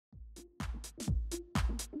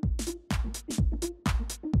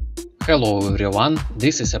Hello everyone,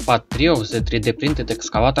 this is a part 3 of the 3D printed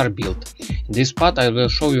excavator build. In this part I will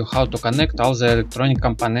show you how to connect all the electronic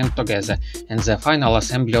components together and the final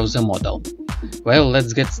assembly of the model. Well,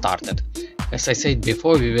 let's get started. As I said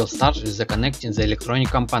before, we will start with the connecting the electronic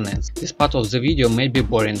components. This part of the video may be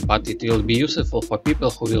boring, but it will be useful for people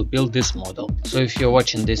who will build this model. So if you're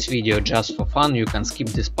watching this video just for fun, you can skip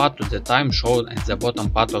this part to the time shown at the bottom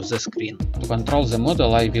part of the screen. To control the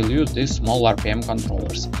model I will use these small RPM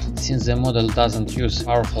controllers. Since the model doesn't use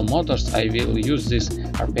powerful motors, I will use these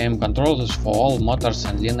RPM controllers for all motors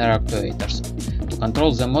and linear actuators. To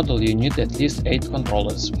control the model you need at least 8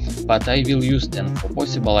 controllers, but I will use 10 for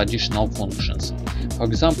possible additional functions. For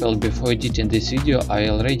example, before editing this video I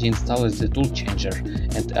already installed the tool changer,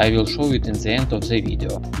 and I will show it in the end of the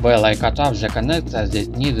video. Well, I cut off the connectors that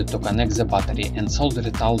needed to connect the battery and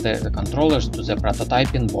soldered all the controllers to the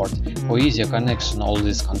prototyping board for easier connection all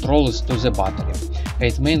these controllers to the battery.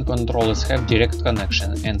 8 main controllers have direct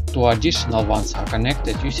connection and 2 additional ones are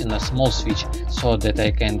connected using a small switch so that I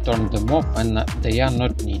can turn them off when they are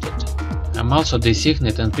not needed. I'm also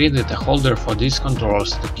designed and printed a holder for these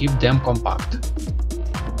controllers to keep them compact.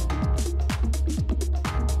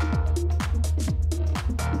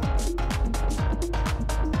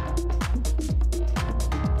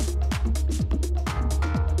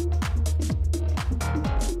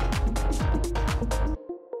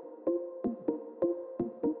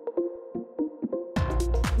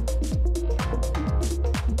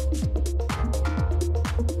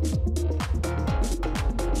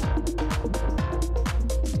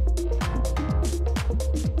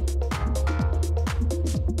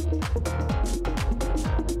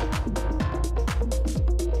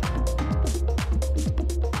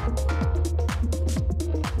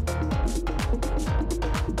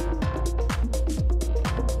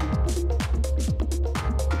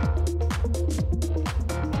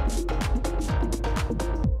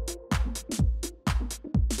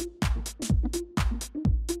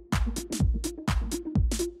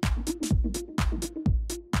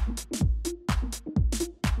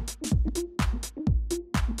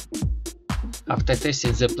 After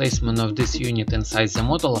testing the placement of this unit inside the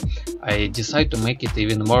model, I decided to make it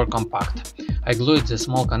even more compact. I glued the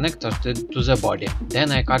small connectors to the body,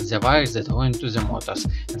 then I cut the wires that go into the motors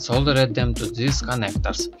and soldered them to these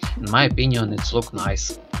connectors. In my opinion, it looks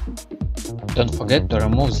nice. Don't forget to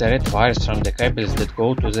remove the red wires from the cables that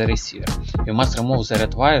go to the receiver. You must remove the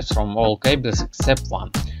red wires from all cables except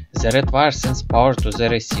one. The red wire sends power to the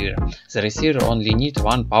receiver. The receiver only needs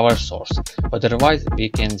one power source, otherwise we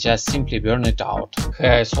can just simply burn it out.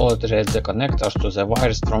 Here I soldered the connectors to the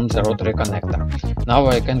wires from the rotary connector. Now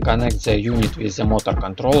I can connect the unit with the motor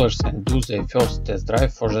controllers and do the first test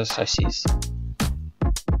drive for the chassis.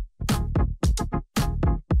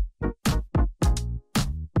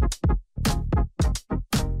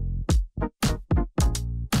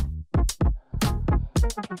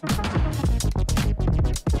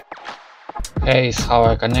 Here is how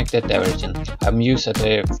I connected everything. I'm using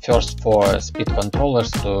first 4 speed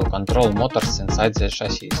controllers to control motors inside the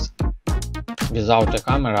chassis. Without a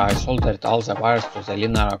camera I soldered all the wires to the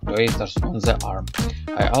linear actuators on the arm.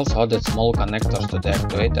 I also added small connectors to the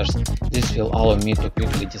actuators. This will allow me to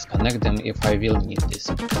quickly disconnect them if I will need this.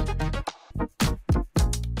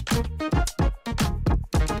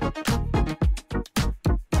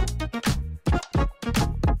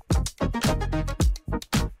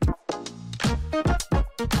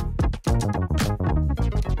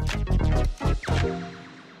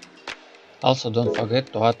 Also don't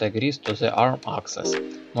forget to add a grease to the arm axis.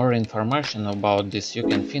 More information about this you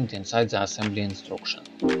can find inside the assembly instruction.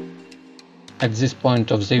 At this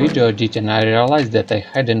point of the video editing I realized that I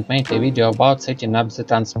hadn't made a video about setting up the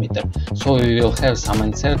transmitter, so we will have some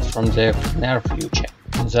inserts from the near future.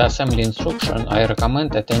 In the assembly instruction I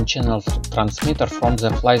recommend a 10-channel transmitter from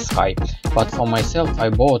the Fly Sky, but for myself I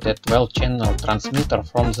bought a 12-channel transmitter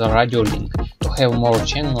from the Radio Link to have more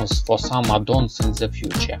channels for some add-ons in the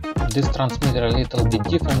future. This transmitter a little bit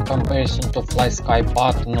different in comparison to Fly Sky,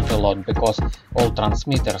 but not a lot, because all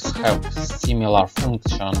transmitters have similar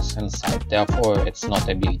functions inside, therefore it's not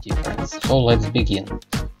a big difference. So let's begin.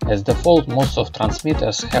 As default, most of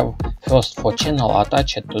transmitters have first 4 channels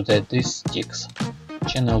attached to these sticks.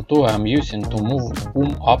 Channel 2 I'm using to move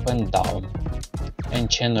boom up and down, and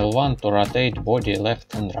channel 1 to rotate body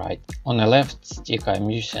left and right. On the left stick I'm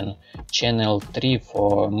using channel 3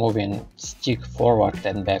 for moving stick forward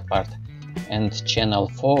and backward, and channel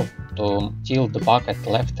 4 to tilt the bucket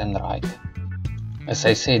left and right. As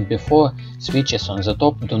I said before, switches on the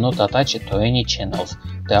top do not attach it to any channels,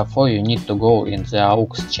 therefore you need to go in the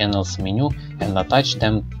AUX channels menu and attach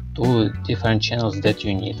them to different channels that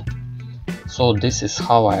you need. So this is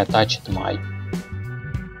how I attached my.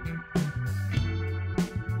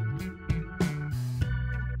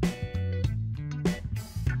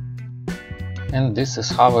 And this is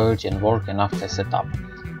how everything working after setup.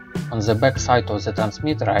 On the back side of the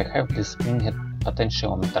transmitter I have these mini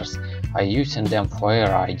potentiometers. I using them for air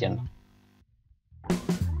riding.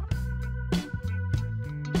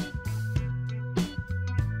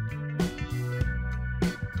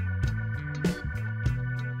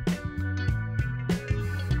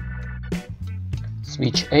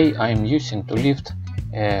 Switch A I am using to lift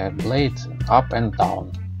a blade up and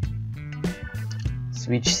down.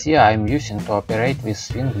 Switch C I am using to operate with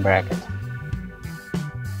swing bracket.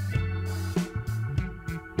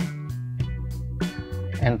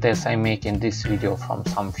 And as I'm making this video from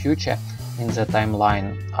some future in the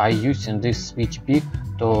timeline, I using this switch B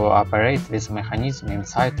to operate with mechanism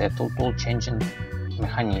inside a tool changing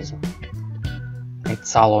mechanism.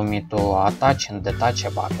 It's allow me to attach and detach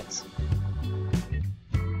buckets.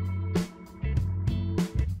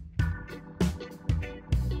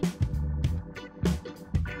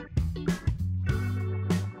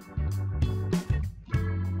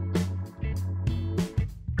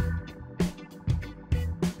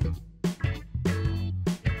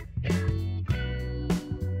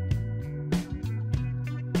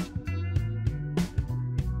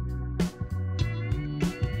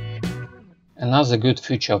 Another good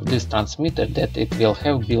feature of this transmitter that it will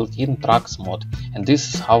have built-in tracks mode, and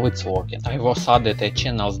this is how it's working. I was added the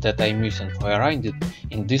channels that I'm using for riding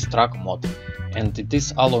in this track mode, and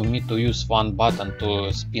this allows me to use one button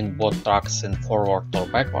to spin both tracks in forward or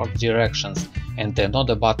backward directions, and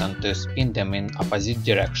another button to spin them in opposite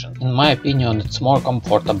direction. In my opinion, it's more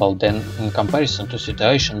comfortable than in comparison to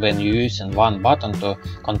situation when you're using one button to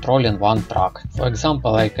controlling one track. For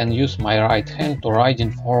example, I can use my right hand to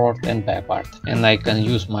riding forward and backward, and I can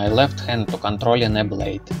use my left hand to controlling a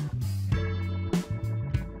blade.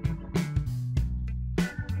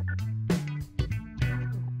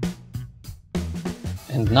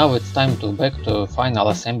 And now it's time to back to final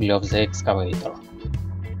assembly of the excavator.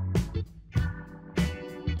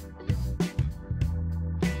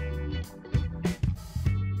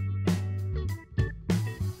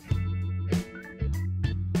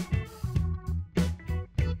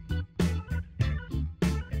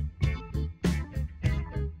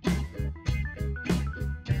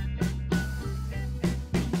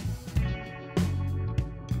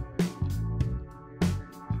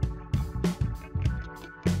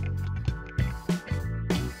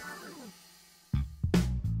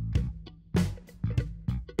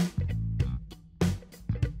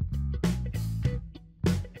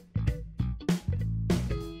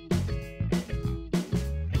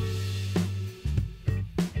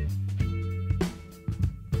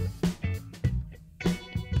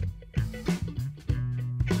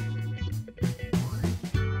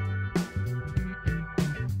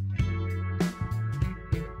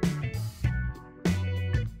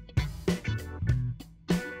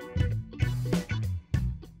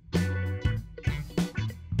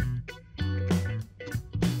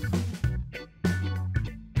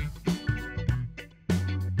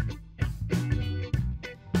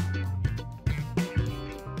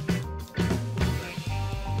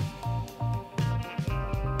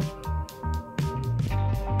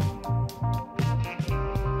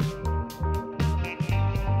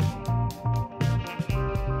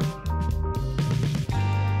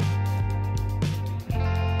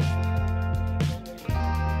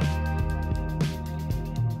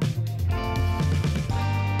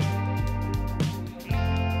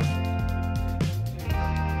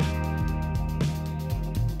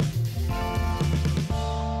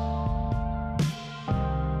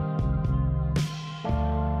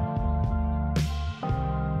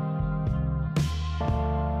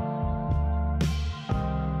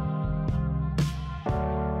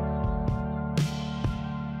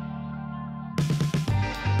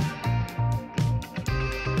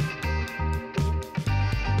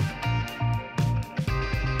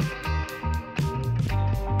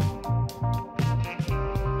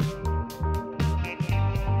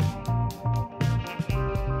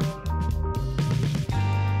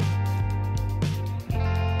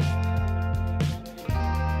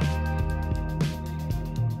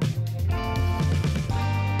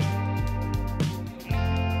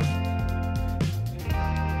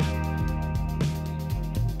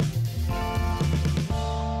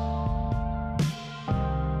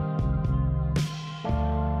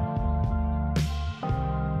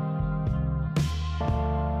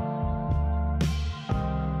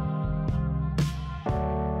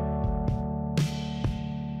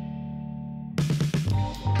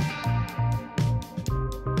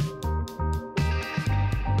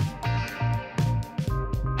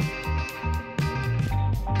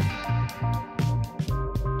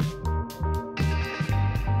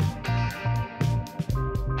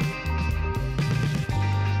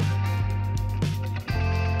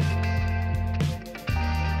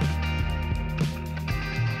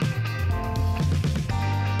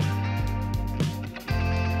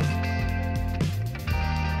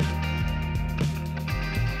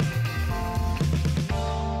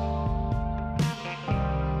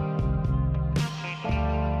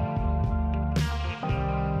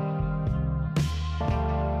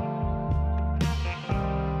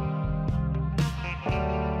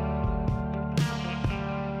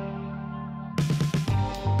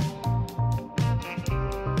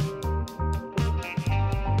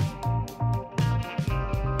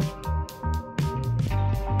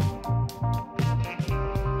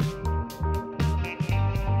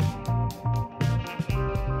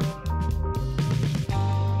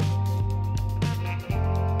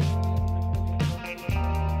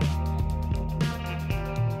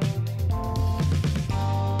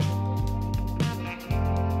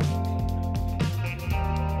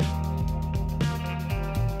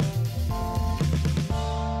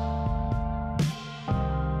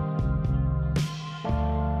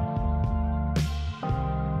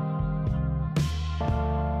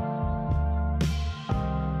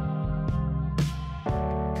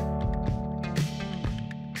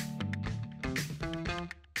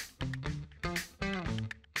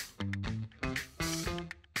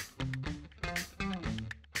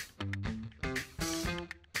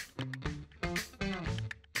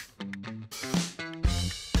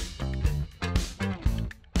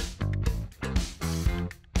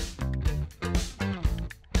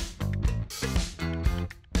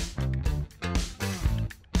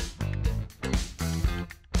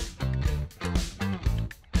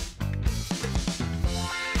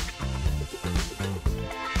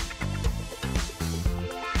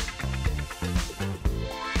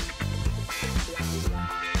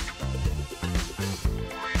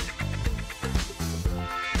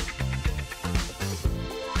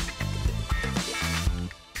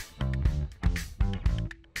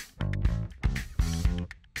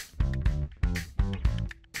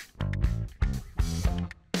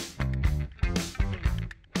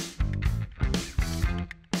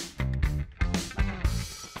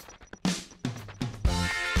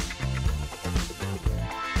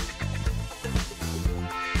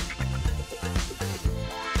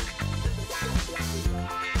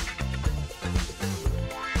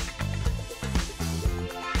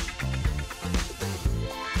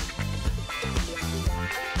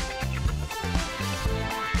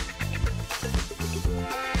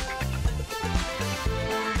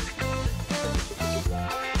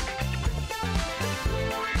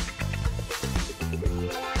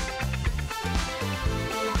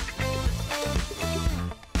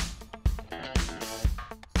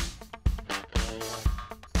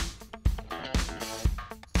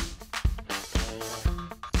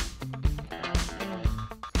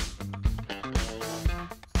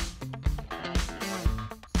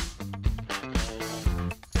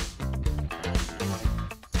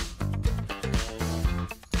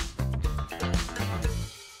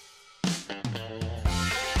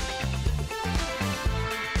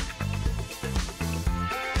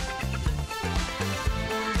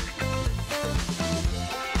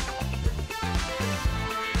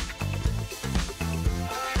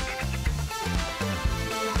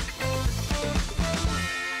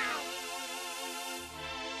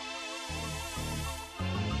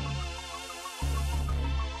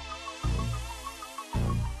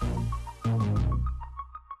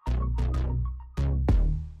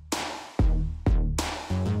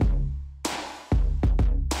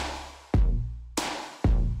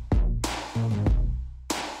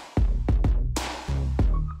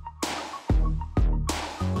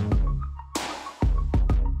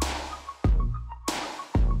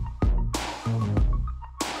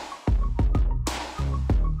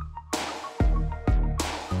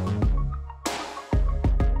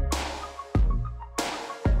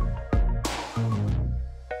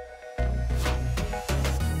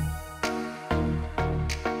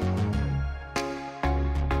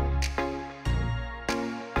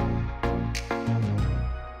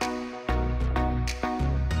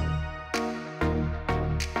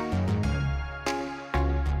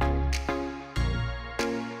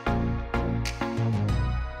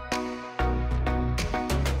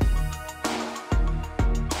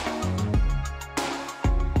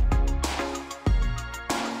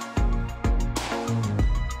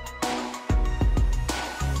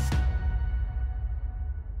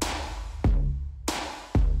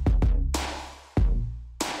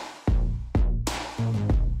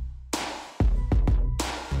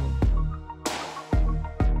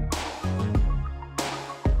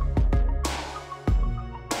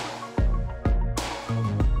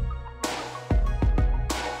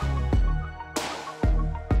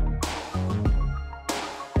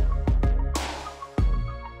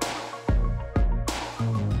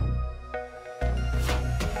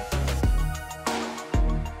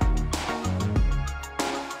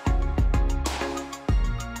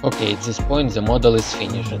 Okay, at this point the model is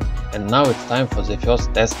finished, and now it's time for the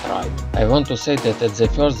first test ride. I want to say that at the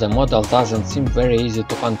first the model doesn't seem very easy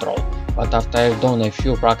to control, but after I've done a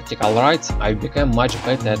few practical rides, I became much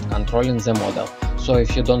better at controlling the model. So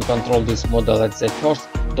if you don't control this model at the first,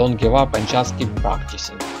 don't give up and just keep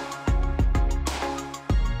practicing.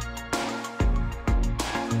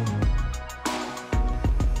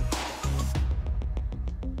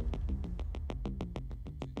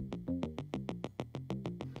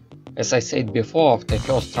 As I said before, after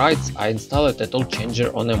first rides I installed a tool changer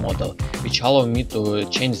on a model, which allowed me to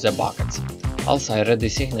change the buckets. Also I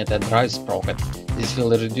redesignated a drive sprocket. This will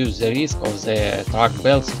reduce the risk of the truck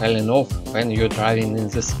belts falling off when you're driving in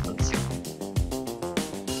the sequence.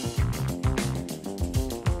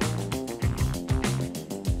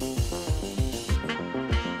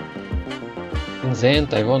 In the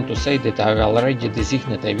end, I want to say that I already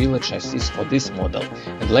designated a village chassis for this model,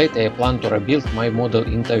 and later I plan to rebuild my model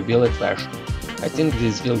into a village version. I think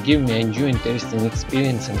this will give me a new interesting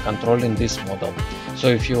experience in controlling this model. So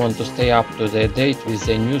if you want to stay up to the date with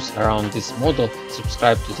the news around this model,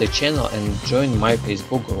 subscribe to the channel and join my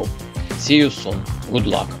Facebook group. See you soon. Good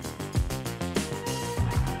luck!